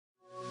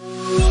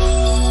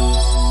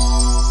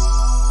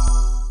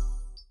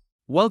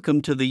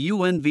Welcome to the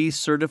UNV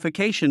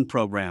Certification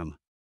Program.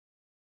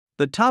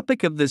 The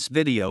topic of this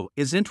video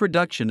is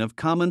Introduction of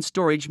Common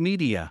Storage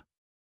Media.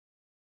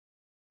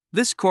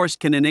 This course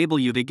can enable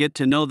you to get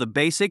to know the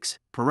basics,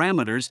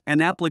 parameters,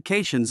 and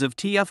applications of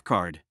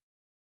TF-Card.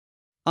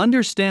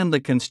 Understand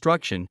the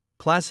construction,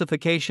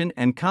 classification,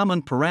 and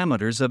common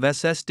parameters of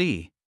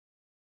SSD.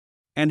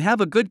 And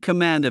have a good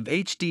command of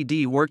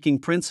HDD working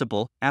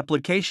principle,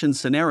 application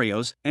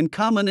scenarios, and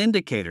common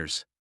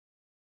indicators.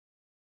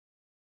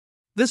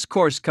 This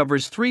course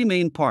covers three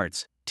main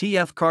parts: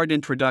 TF-Card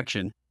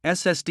Introduction,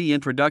 SSD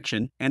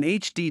Introduction, and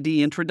HDD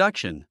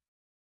Introduction.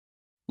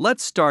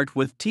 Let's start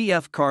with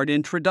TF-Card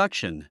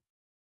Introduction.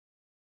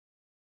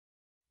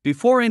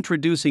 Before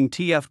introducing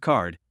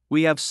TF-Card,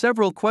 we have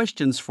several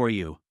questions for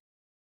you.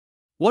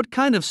 What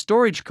kind of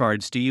storage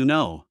cards do you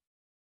know?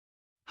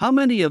 How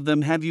many of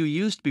them have you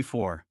used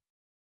before?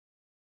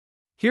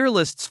 Here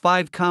lists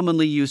 5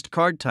 commonly used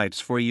card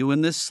types for you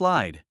in this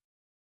slide.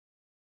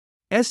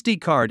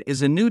 SD card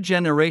is a new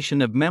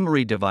generation of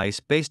memory device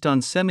based on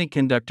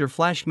semiconductor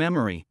flash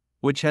memory,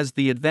 which has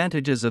the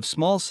advantages of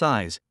small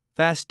size,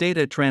 fast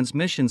data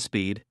transmission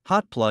speed,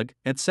 hot plug,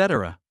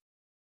 etc.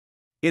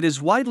 It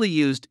is widely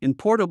used in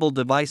portable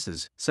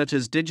devices such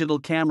as digital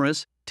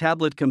cameras,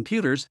 tablet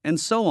computers, and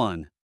so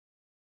on.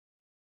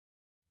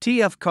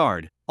 TF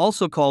card,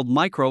 also called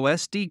micro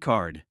SD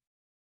card.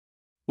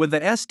 With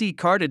the SD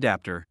card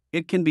adapter,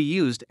 it can be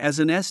used as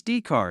an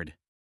SD card.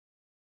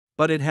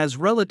 But it has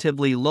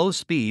relatively low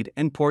speed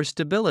and poor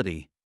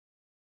stability.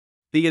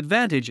 The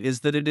advantage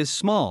is that it is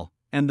small,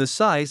 and the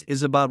size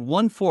is about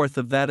 1/4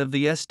 of that of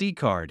the SD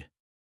card.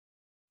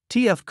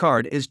 TF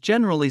card is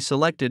generally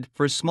selected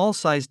for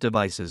small-sized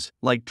devices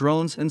like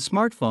drones and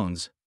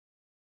smartphones.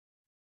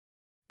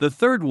 The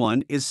third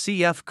one is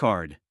CF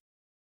card.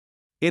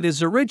 It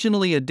is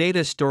originally a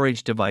data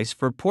storage device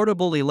for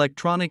portable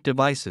electronic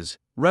devices,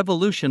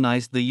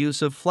 revolutionized the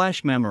use of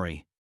flash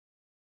memory.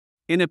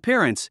 In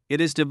appearance, it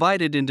is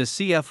divided into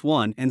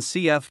CF1 and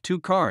CF2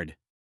 card.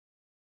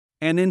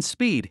 And in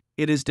speed,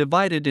 it is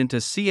divided into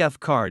CF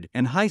card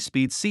and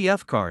high-speed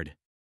CF card.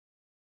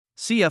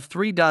 CF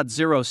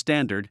 3.0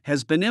 standard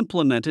has been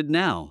implemented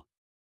now.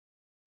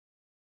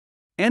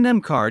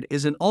 NM card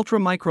is an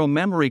ultra-micro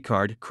memory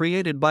card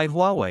created by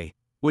Huawei,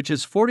 which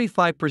is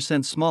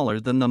 45% smaller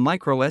than the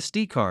micro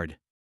SD card.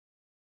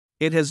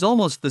 It has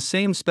almost the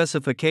same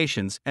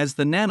specifications as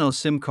the nano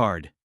SIM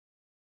card.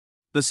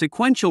 The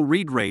sequential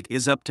read rate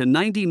is up to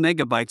 90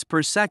 megabytes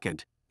per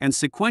second, and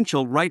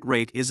sequential write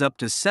rate is up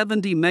to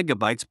 70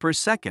 megabytes per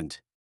second.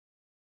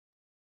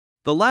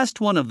 The last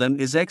one of them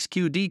is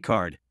XQD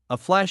card, a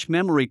flash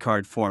memory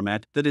card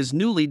format that is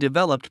newly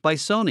developed by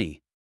Sony.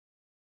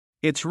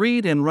 Its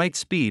read and write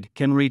speed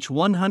can reach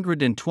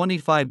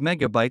 125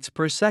 megabytes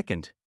per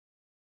second.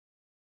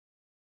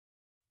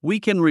 We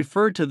can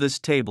refer to this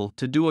table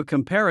to do a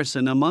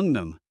comparison among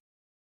them.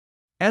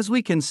 As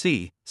we can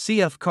see,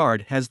 CF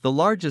card has the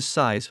largest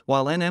size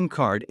while NM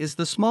card is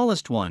the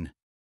smallest one.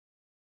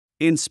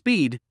 In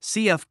speed,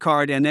 CF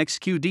card and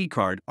XQD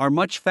card are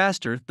much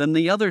faster than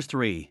the other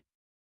three.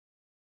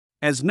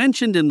 As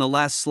mentioned in the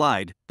last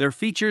slide, their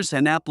features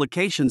and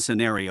application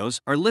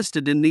scenarios are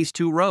listed in these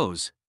 2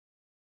 rows.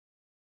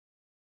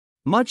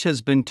 Much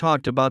has been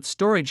talked about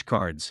storage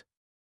cards.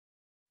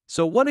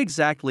 So what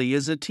exactly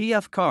is a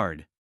TF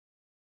card?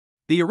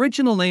 The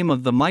original name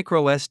of the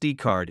micro SD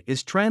card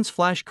is Trans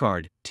Flash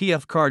Card,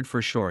 TF card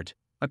for short,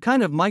 a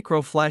kind of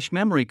micro flash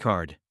memory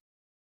card.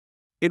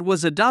 It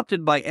was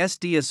adopted by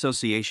SD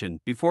Association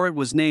before it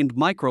was named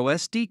micro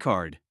SD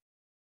card.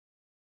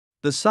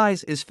 The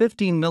size is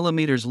 15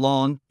 mm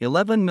long,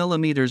 11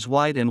 mm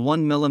wide and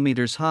 1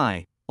 mm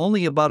high,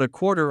 only about a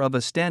quarter of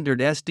a standard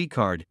SD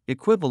card,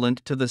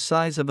 equivalent to the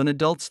size of an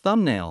adult's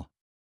thumbnail.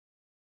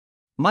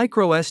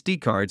 Micro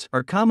SD cards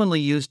are commonly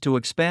used to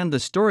expand the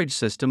storage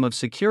system of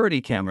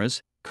security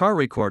cameras, car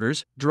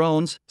recorders,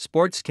 drones,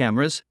 sports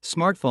cameras,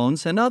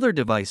 smartphones, and other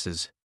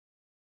devices.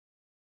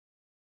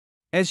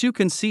 As you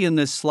can see in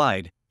this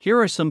slide, here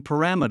are some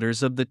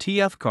parameters of the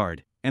TF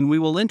card, and we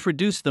will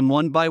introduce them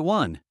one by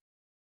one.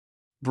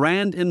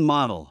 Brand and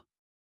model.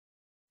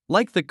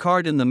 Like the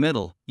card in the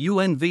middle,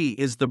 UNV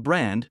is the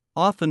brand,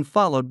 often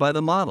followed by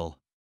the model.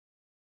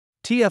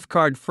 TF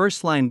card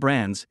first-line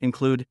brands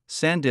include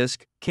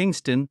SanDisk,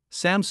 Kingston,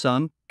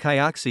 Samsung,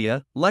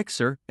 Kioxia,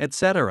 Lexar,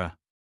 etc.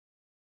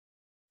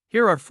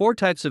 Here are 4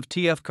 types of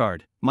TF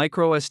card: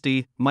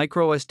 microSD,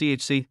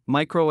 microSDHC,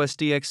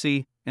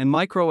 microSDXC, and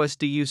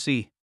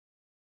microSDUC.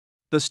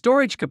 The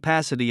storage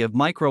capacity of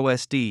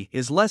microSD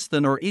is less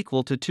than or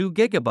equal to 2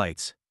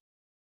 GB.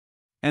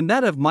 And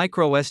that of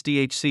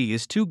microSDHC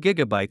is 2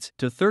 GB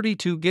to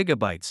 32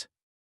 GB.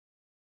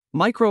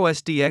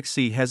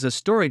 MicroSDXC has a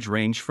storage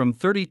range from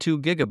 32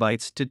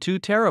 GB to 2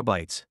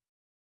 TB.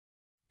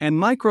 And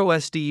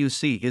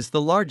microSDUC is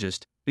the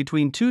largest,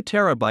 between 2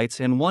 TB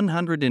and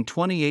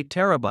 128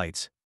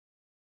 TB.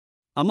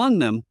 Among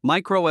them,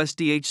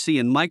 microSDHC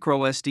and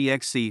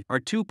microSDXC are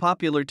 2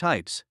 popular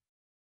types.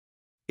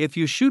 If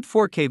you shoot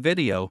 4K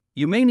video,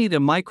 you may need a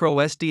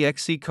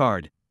microSDXC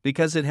card,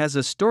 because it has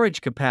a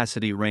storage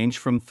capacity range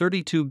from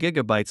 32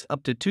 GB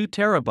up to 2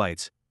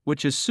 TB,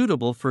 which is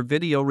suitable for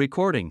video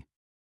recording.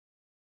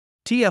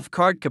 TF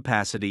card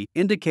capacity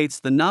indicates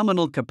the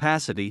nominal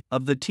capacity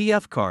of the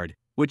TF card,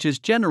 which is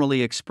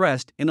generally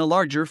expressed in a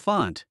larger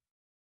font.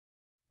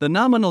 The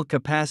nominal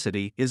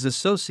capacity is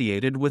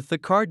associated with the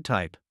card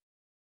type.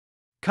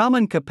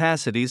 Common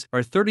capacities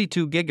are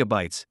 32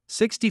 GB,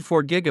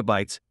 64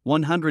 GB,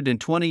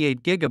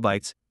 128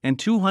 GB, and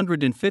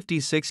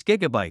 256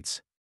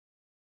 GB.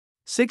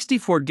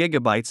 64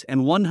 GB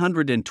and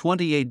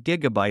 128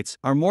 GB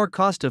are more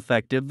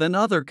cost-effective than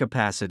other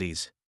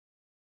capacities.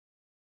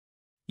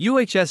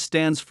 UHS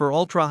stands for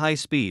Ultra High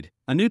Speed,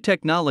 a new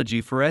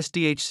technology for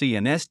SDHC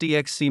and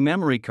SDXC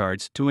memory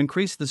cards to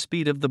increase the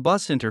speed of the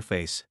bus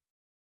interface.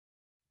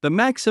 The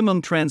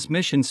maximum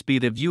transmission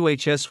speed of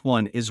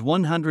UHS-1 is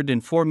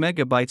 104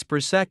 MB per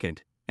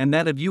second, and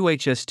that of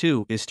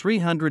UHS-2 is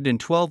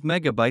 312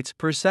 MB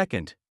per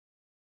second.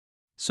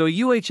 So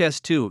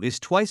UHS-2 is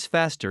twice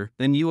faster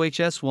than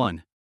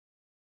UHS-1.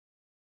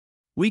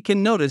 We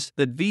can notice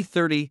that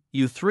V30,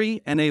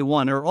 U3, and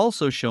A1 are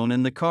also shown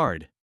in the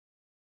card.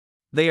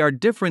 They are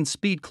different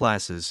speed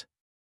classes.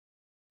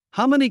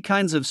 How many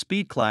kinds of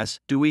speed class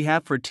do we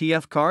have for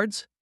TF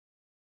cards?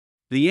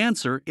 The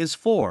answer is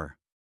 4.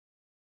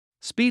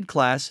 Speed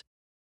class,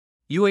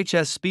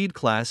 UHS speed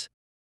class,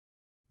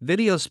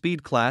 video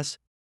speed class,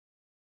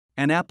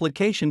 and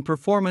application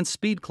performance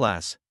speed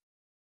class.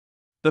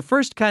 The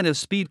first kind of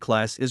speed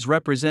class is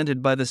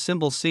represented by the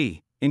symbol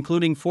C,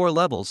 including 4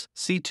 levels: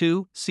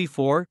 C2,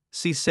 C4,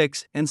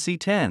 C6, and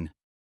C10.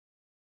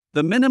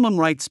 The minimum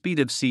write speed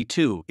of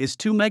C2 is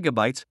 2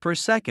 MB per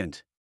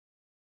second.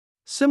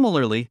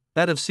 Similarly,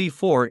 that of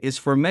C4 is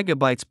 4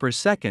 MB per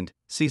second,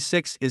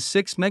 C6 is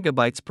 6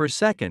 MB per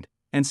second,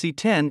 and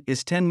C10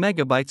 is 10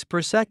 MB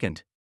per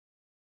second.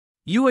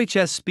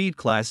 UHS speed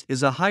class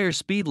is a higher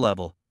speed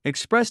level,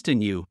 expressed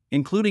in U,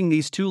 including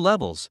these 2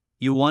 levels,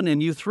 U1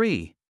 and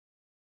U3.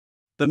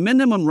 The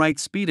minimum write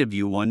speed of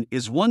U1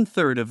 is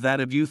 1/3 of that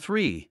of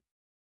U3.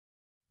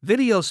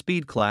 Video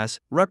speed class,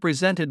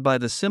 represented by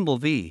the symbol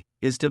V,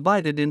 is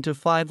divided into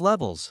 5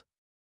 levels.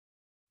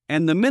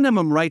 And the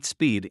minimum write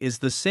speed is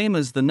the same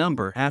as the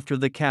number after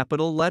the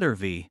capital letter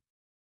V.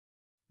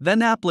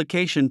 Then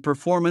application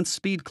performance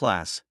speed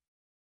class.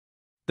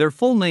 Their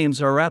full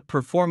names are App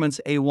Performance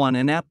A1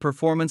 and App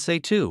Performance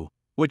A2,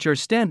 which are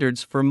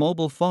standards for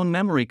mobile phone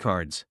memory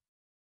cards.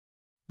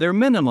 Their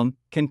minimum,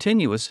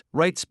 continuous,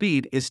 write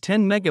speed is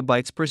 10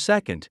 MB per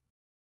second.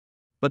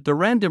 But the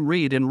random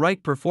read and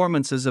write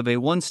performances of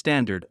A1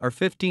 standard are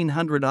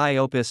 1500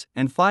 IOPS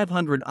and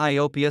 500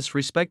 IOPS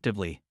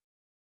respectively,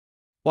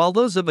 while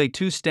those of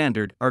A2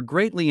 standard are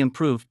greatly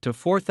improved to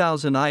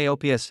 4000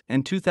 IOPS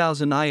and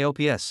 2000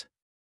 IOPS.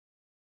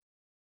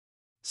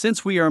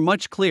 Since we are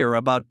much clearer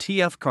about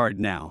TF card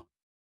now,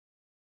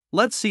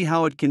 let's see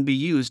how it can be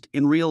used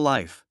in real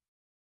life.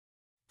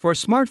 For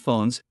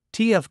smartphones,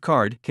 TF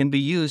card can be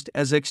used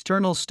as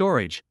external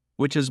storage,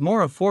 which is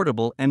more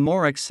affordable and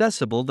more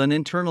accessible than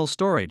internal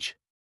storage.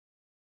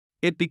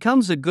 It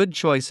becomes a good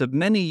choice of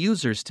many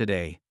users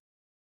today.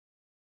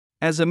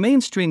 As a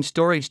mainstream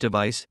storage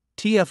device,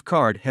 TF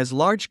card has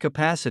large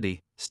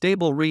capacity,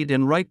 stable read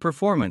and write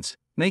performance,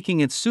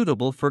 making it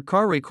suitable for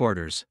car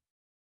recorders.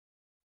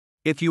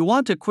 If you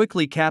want to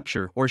quickly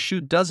capture or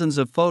shoot dozens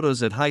of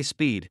photos at high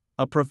speed,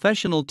 a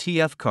professional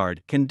TF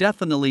card can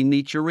definitely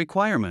meet your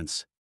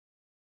requirements.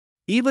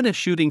 Even if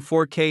shooting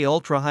 4K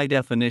ultra-high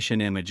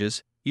definition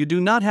images, you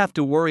do not have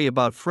to worry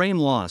about frame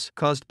loss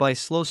caused by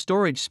slow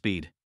storage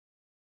speed.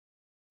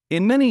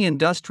 In many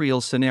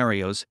industrial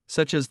scenarios,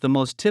 such as the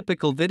most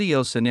typical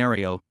video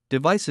scenario,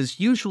 devices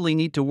usually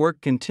need to work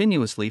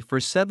continuously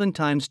for 7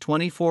 times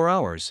 24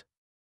 hours.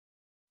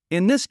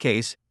 In this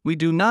case, we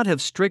do not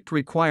have strict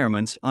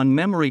requirements on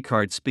memory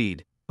card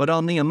speed, but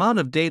on the amount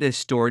of data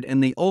stored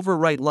and the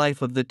overwrite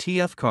life of the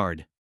TF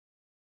card.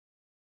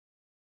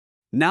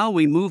 Now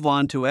we move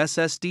on to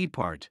SSD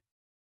part.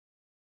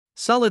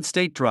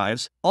 Solid-state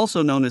drives,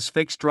 also known as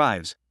fixed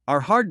drives,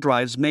 are hard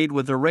drives made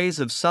with arrays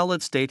of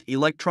solid-state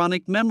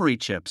electronic memory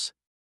chips,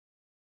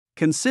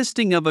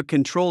 consisting of a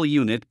control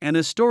unit and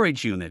a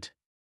storage unit.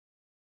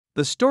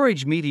 The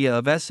storage media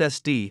of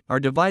SSD are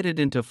divided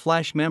into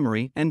flash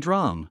memory and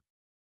DRAM.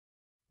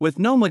 With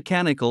no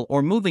mechanical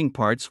or moving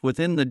parts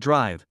within the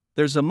drive,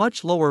 there's a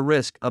much lower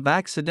risk of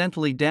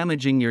accidentally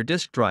damaging your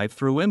disk drive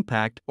through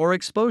impact or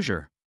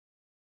exposure.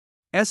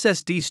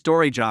 SSD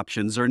storage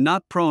options are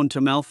not prone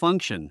to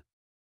malfunction.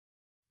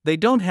 They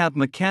don't have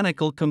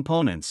mechanical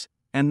components,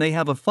 and they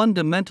have a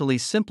fundamentally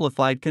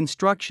simplified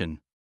construction.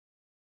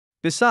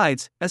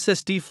 Besides,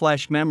 SSD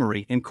flash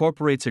memory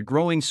incorporates a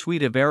growing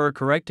suite of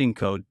error-correcting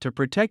code to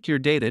protect your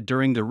data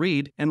during the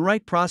read and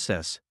write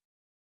process.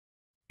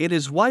 It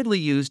is widely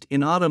used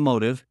in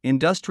automotive,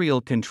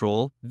 industrial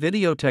control,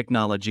 video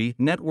technology,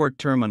 network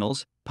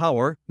terminals,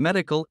 power,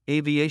 medical,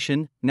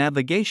 aviation,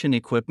 navigation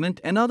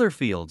equipment, and other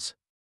fields.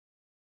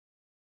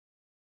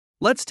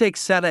 Let's take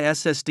SATA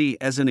SSD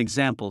as an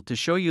example to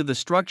show you the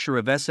structure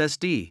of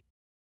SSD.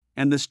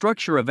 and the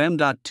structure of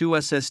M.2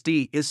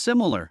 SSD is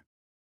similar.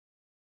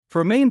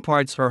 For main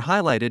parts are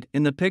highlighted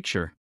in the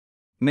picture: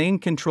 main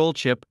control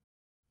chip,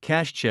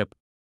 cache chip,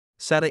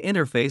 SATA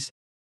interface,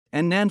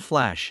 and NAND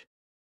flash.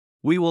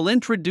 We will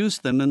introduce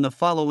them in the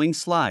following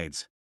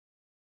slides.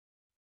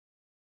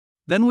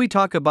 Then we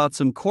talk about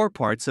some core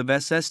parts of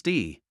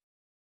SSD.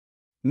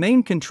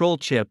 Main control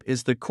chip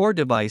is the core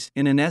device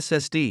in an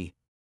SSD.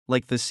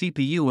 Like the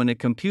CPU in a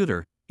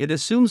computer, it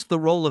assumes the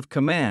role of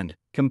command,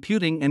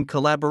 computing, and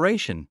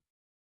collaboration.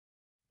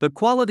 The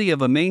quality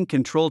of a main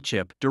control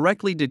chip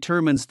directly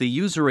determines the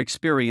user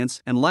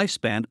experience and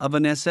lifespan of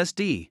an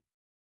SSD.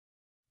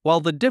 While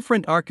the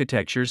different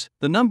architectures,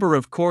 the number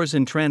of cores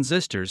and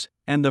transistors,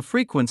 and the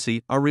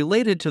frequency are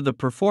related to the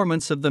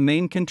performance of the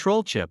main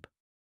control chip.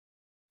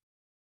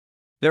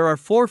 There are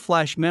 4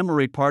 flash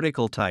memory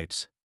particle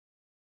types: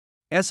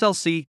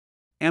 SLC,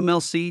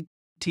 MLC,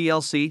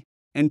 TLC,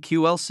 and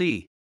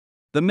QLC.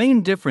 The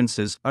main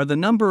differences are the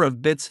number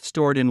of bits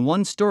stored in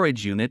one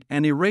storage unit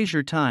and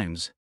erasure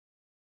times.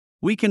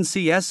 We can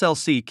see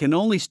SLC can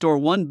only store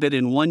 1 bit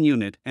in one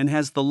unit and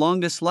has the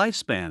longest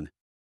lifespan.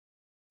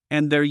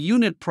 And their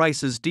unit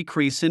prices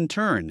decrease in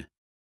turn.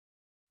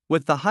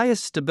 With the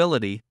highest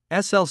stability,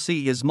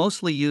 SLC is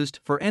mostly used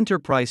for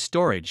enterprise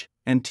storage,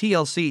 and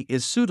TLC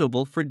is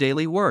suitable for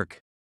daily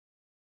work.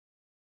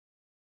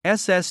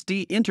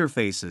 SSD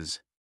interfaces.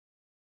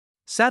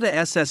 SATA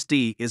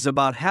SSD is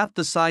about half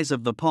the size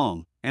of the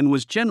palm and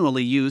was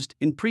generally used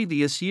in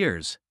previous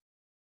years.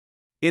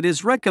 It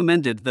is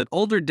recommended that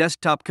older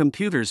desktop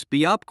computers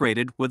be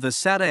upgraded with a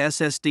SATA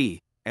SSD,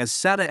 as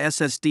SATA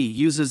SSD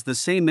uses the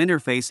same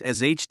interface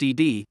as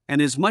HDD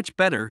and is much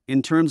better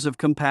in terms of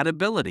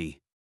compatibility.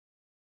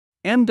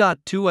 M.2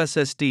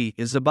 SSD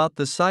is about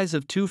the size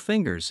of 2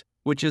 fingers,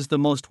 which is the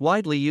most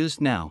widely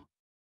used now.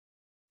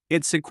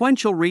 Its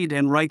sequential read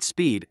and write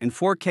speed and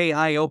 4K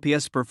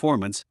IOPS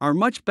performance are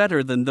much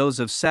better than those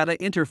of SATA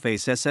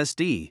interface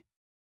SSD.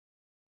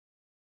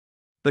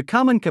 The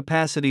common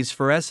capacities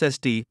for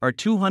SSD are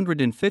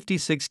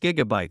 256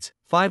 GB,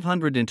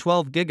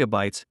 512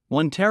 GB,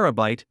 1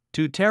 TB,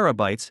 2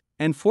 TB,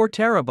 and 4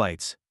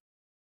 TB.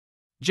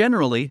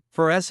 Generally,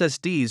 for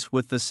SSDs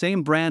with the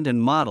same brand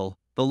and model,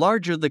 the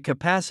larger the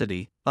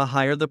capacity, the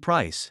higher the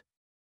price.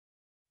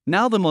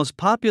 Now the most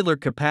popular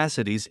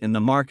capacities in the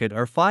market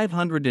are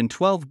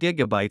 512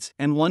 GB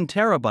and 1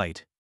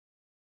 TB.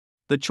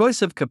 The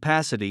choice of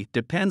capacity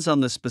depends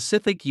on the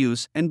specific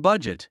use and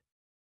budget.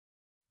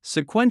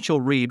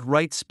 Sequential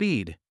read-write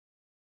speed.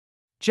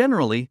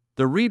 Generally,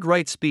 the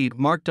read-write speed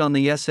marked on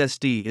the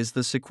SSD is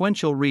the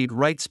sequential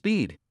read-write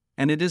speed,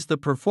 and it is the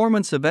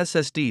performance of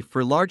SSD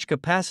for large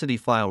capacity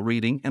file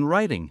reading and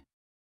writing.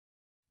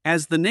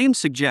 As the name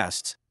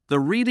suggests, the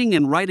reading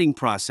and writing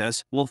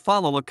process will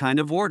follow a kind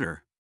of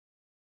order.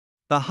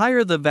 The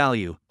higher the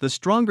value, the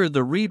stronger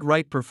the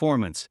read-write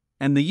performance,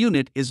 and the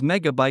unit is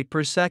megabyte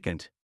per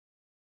second.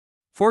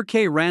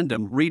 4K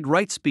random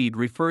read-write speed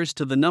refers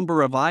to the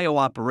number of I/O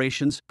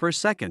operations per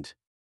second.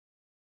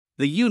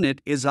 The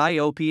unit is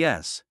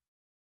IOPS.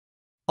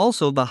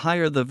 Also, the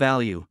higher the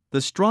value,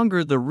 the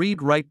stronger the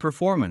read-write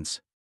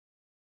performance.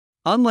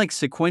 Unlike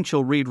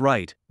sequential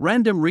read-write,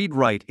 random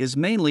read-write is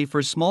mainly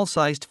for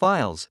small-sized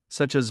files,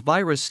 such as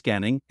virus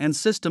scanning and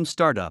system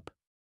startup.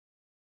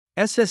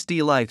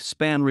 SSD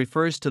lifespan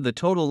refers to the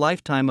total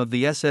lifetime of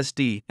the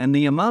SSD and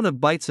the amount of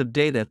bytes of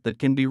data that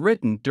can be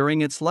written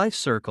during its life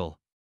cycle.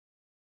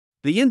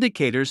 The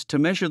indicators to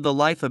measure the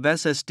life of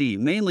SSD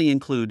mainly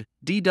include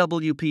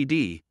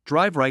DWPD,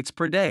 drive writes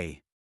per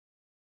day.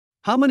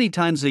 How many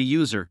times a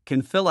user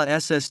can fill a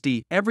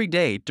SSD every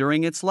day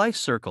during its life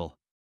cycle?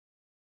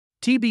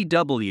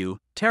 TBW,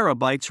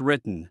 terabytes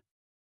written.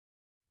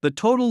 The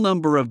total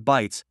number of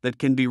bytes that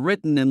can be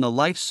written in the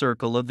life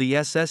cycle of the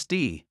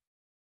SSD.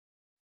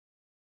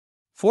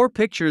 4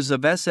 pictures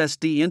of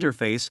SSD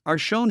interface are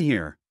shown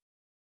here.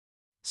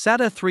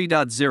 SATA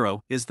 3.0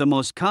 is the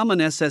most common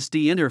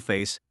SSD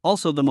interface,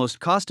 also the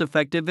most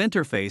cost-effective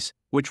interface,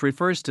 which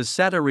refers to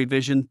SATA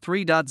revision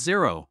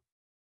 3.0.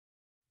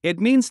 It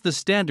means the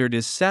standard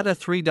is SATA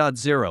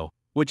 3.0,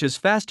 which is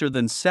faster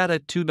than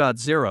SATA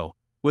 2.0,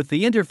 with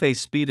the interface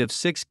speed of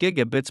 6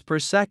 gigabits per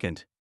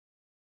second.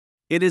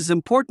 It is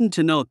important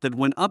to note that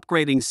when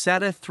upgrading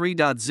SATA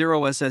 3.0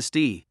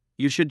 SSD,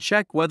 you should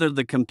check whether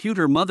the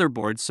computer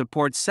motherboard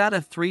supports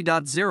SATA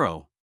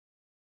 3.0.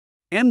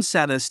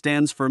 mSATA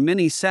stands for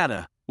Mini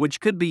SATA, which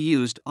could be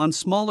used on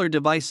smaller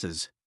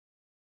devices.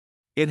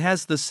 It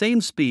has the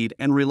same speed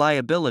and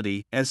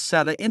reliability as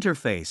SATA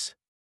interface.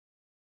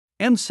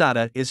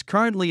 mSATA is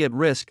currently at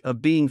risk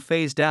of being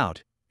phased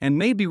out, and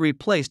may be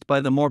replaced by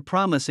the more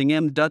promising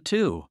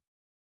M.2.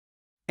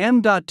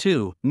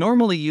 M.2,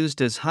 normally used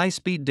as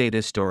high-speed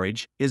data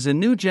storage, is a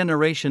new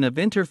generation of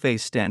interface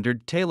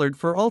standard tailored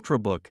for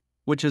Ultrabook,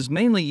 which is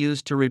mainly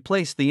used to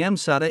replace the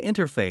mSATA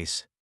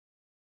interface.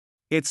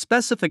 Its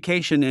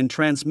specification and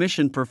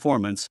transmission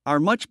performance are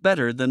much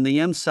better than the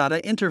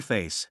mSATA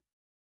interface.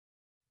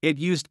 It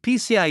used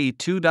PCIe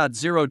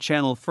 2.0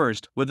 channel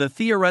first with a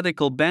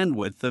theoretical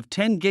bandwidth of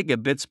 10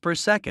 gigabits per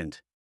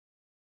second.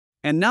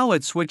 And now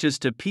it switches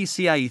to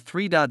PCIe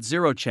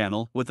 3.0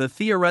 channel with a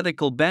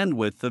theoretical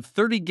bandwidth of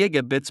 30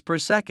 gigabits per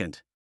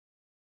second.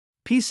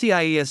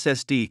 PCIe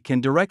SSD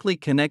can directly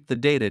connect the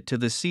data to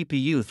the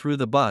CPU through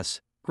the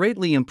bus,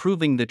 greatly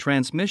improving the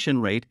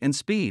transmission rate and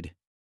speed.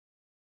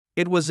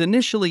 It was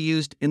initially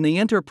used in the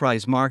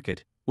enterprise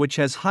market, which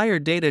has higher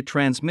data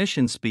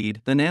transmission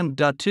speed than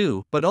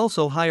M.2 but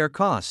also higher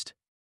cost.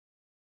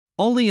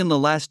 Only in the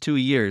last 2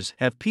 years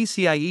have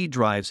PCIe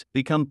drives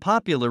become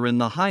popular in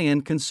the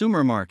high-end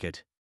consumer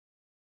market.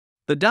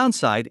 The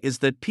downside is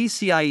that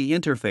PCIe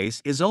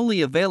interface is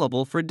only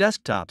available for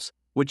desktops,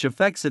 which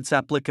affects its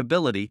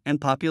applicability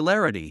and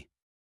popularity.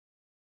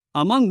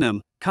 Among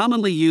them,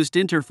 commonly used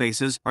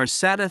interfaces are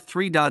SATA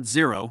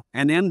 3.0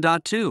 and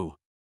M.2.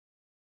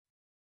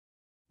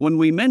 When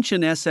we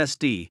mention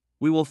SSD,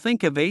 we will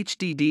think of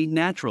HDD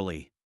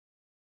naturally.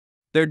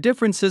 Their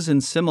differences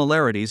and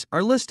similarities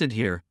are listed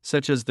here,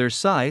 such as their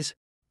size,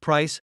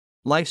 price,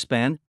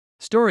 lifespan,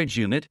 storage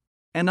unit,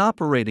 and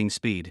operating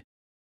speed.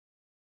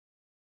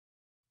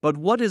 But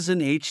what is an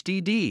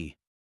HDD?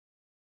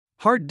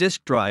 Hard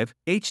disk drive,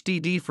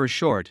 HDD for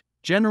short,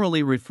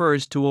 generally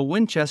refers to a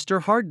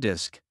Winchester hard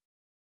disk.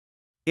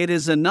 It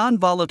is a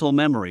non-volatile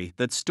memory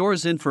that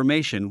stores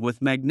information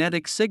with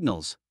magnetic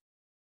signals.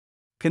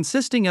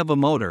 Consisting of a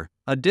motor,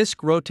 a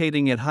disk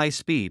rotating at high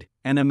speed,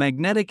 and a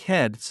magnetic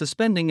head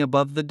suspending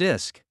above the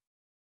disk.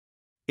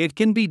 It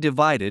can be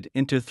divided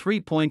into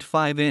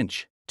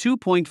 3.5-inch,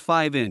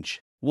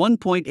 2.5-inch,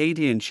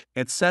 1.8-inch,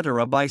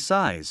 etc. by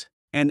size,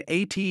 and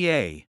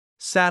ATA,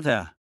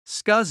 SATA,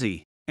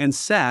 SCSI, and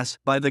SAS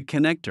by the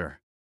connector.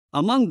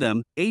 Among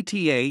them,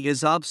 ATA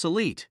is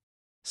obsolete.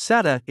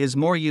 SATA is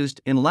more used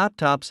in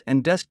laptops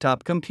and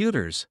desktop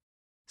computers.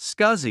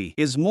 SCSI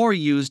is more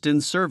used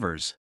in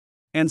servers.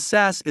 And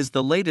SAS is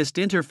the latest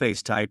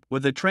interface type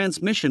with a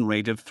transmission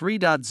rate of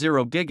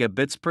 3.0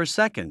 gigabits per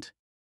second.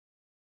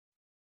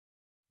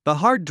 The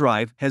hard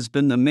drive has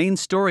been the main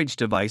storage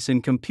device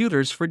in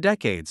computers for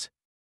decades.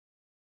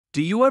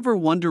 Do you ever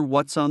wonder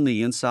what's on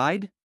the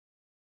inside?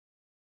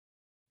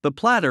 The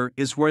platter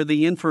is where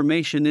the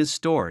information is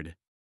stored.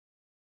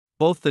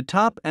 Both the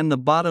top and the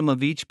bottom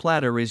of each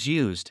platter is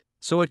used,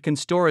 so it can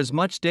store as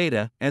much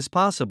data as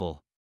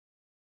possible.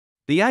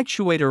 The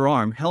actuator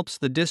arm helps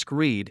the disk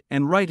read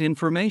and write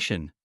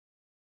information.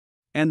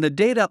 And the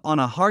data on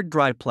a hard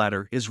drive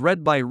platter is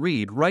read by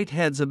read-write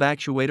heads of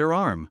actuator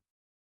arm.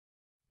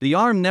 The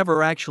arm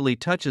never actually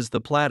touches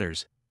the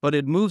platters, but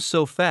it moves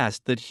so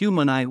fast that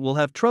human eye will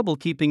have trouble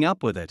keeping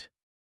up with it.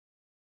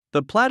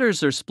 The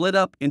platters are split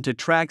up into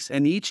tracks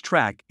and each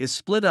track is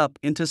split up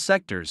into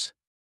sectors.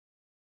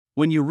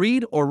 When you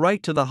read or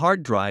write to the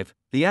hard drive,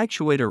 the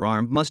actuator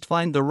arm must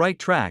find the right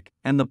track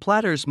and the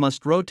platters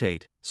must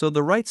rotate, so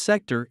the right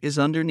sector is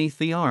underneath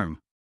the arm.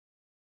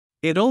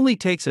 It only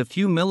takes a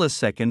few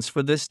milliseconds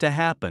for this to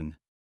happen.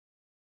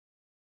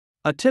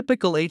 A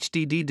typical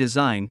HDD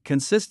design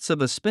consists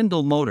of a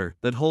spindle motor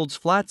that holds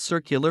flat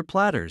circular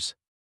platters.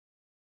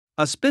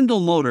 A spindle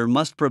motor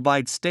must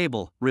provide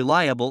stable,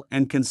 reliable,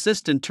 and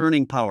consistent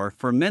turning power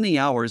for many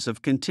hours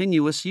of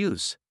continuous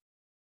use.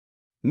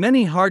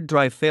 Many hard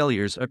drive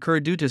failures occur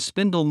due to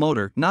spindle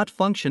motor not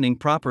functioning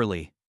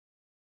properly.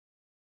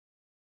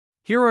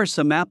 Here are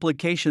some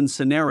application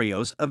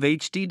scenarios of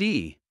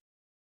HDD.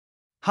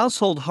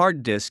 Household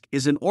hard disk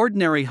is an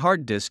ordinary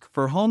hard disk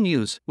for home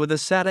use with a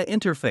SATA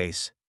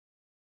interface.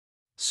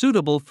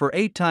 Suitable for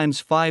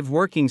 8x5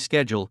 working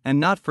schedule and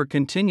not for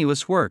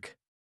continuous work.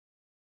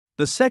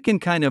 The second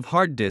kind of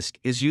hard disk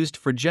is used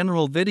for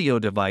general video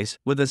device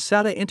with a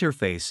SATA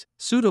interface,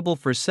 suitable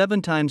for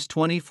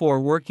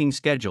 7x24 working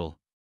schedule.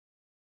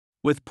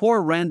 With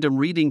poor random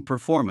reading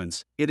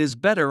performance, it is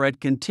better at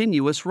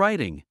continuous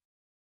writing.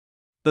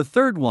 The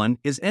third one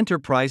is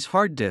enterprise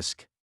hard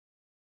disk.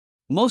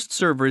 Most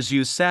servers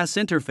use SAS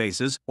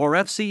interfaces or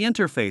FC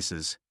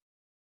interfaces.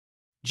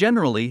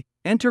 Generally,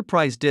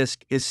 enterprise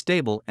disk is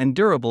stable and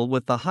durable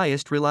with the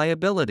highest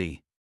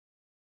reliability.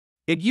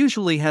 It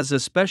usually has a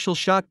special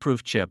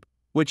shockproof chip,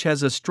 which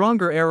has a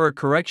stronger error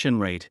correction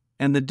rate,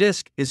 and the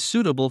disk is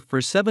suitable for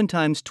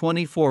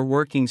 7x24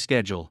 working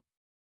schedule.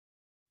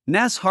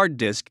 NAS hard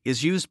disk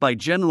is used by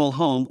general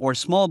home or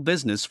small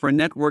business for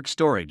network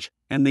storage,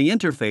 and the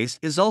interface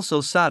is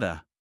also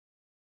SATA.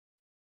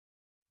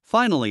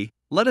 Finally,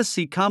 let us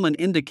see common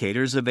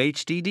indicators of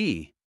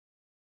HDD.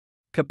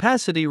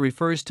 Capacity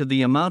refers to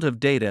the amount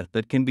of data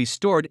that can be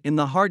stored in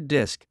the hard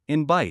disk,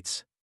 in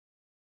bytes.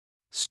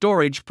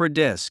 Storage per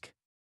disk.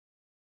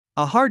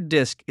 A hard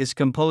disk is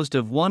composed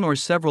of one or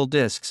several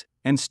disks,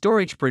 and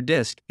storage per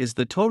disk is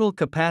the total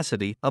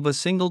capacity of a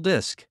single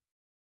disk,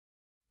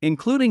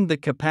 including the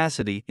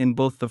capacity in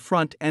both the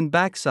front and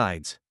back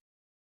sides.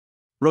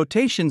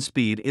 Rotation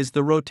speed is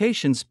the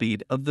rotation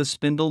speed of the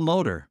spindle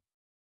motor.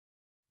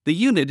 The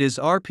unit is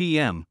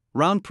RPM,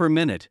 round per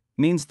minute,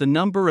 means the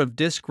number of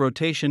disk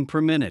rotation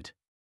per minute.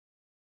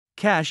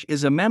 Cache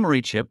is a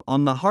memory chip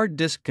on the hard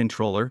disk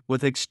controller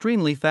with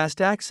extremely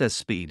fast access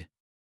speed.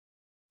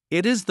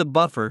 It is the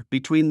buffer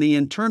between the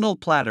internal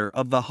platter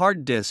of the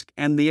hard disk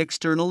and the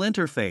external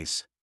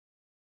interface.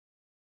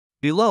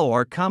 Below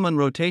are common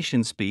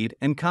rotation speed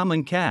and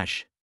common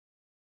cache.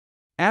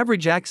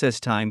 Average access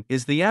time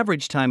is the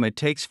average time it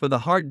takes for the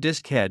hard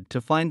disk head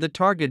to find the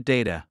target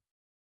data.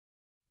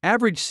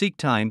 Average seek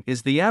time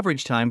is the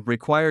average time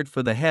required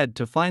for the head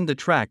to find the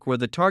track where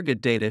the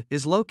target data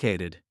is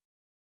located.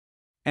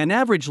 An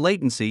average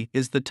latency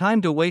is the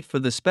time to wait for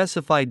the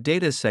specified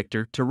data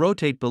sector to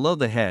rotate below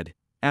the head,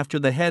 after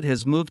the head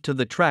has moved to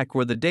the track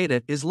where the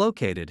data is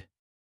located.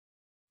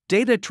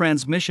 Data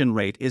transmission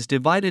rate is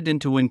divided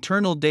into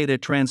internal data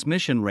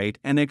transmission rate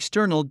and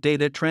external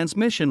data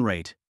transmission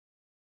rate.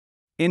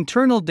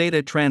 Internal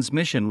data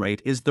transmission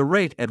rate is the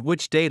rate at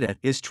which data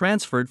is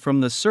transferred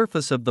from the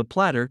surface of the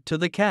platter to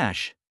the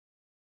cache,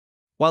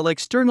 while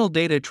external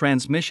data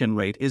transmission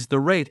rate is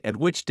the rate at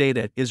which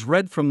data is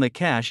read from the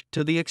cache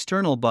to the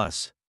external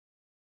bus.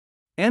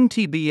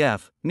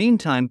 MTBF, mean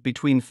time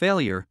between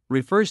failure,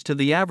 refers to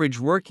the average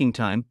working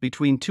time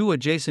between two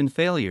adjacent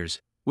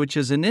failures, which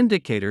is an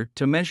indicator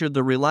to measure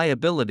the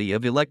reliability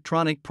of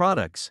electronic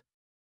products.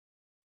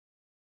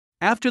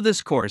 After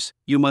this course,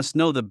 you must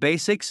know the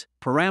basics,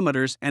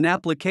 parameters, and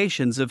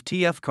applications of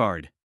TF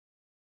card.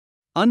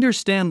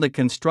 Understand the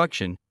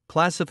construction,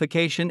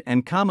 classification,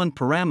 and common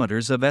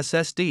parameters of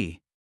SSD.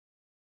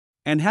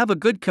 And have a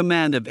good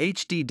command of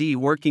HDD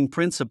working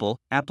principle,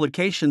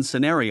 application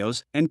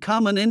scenarios, and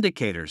common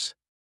indicators.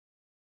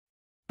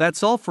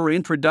 That's all for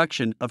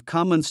introduction of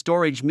common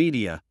storage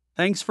media.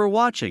 Thanks for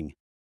watching.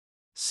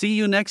 See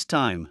you next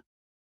time.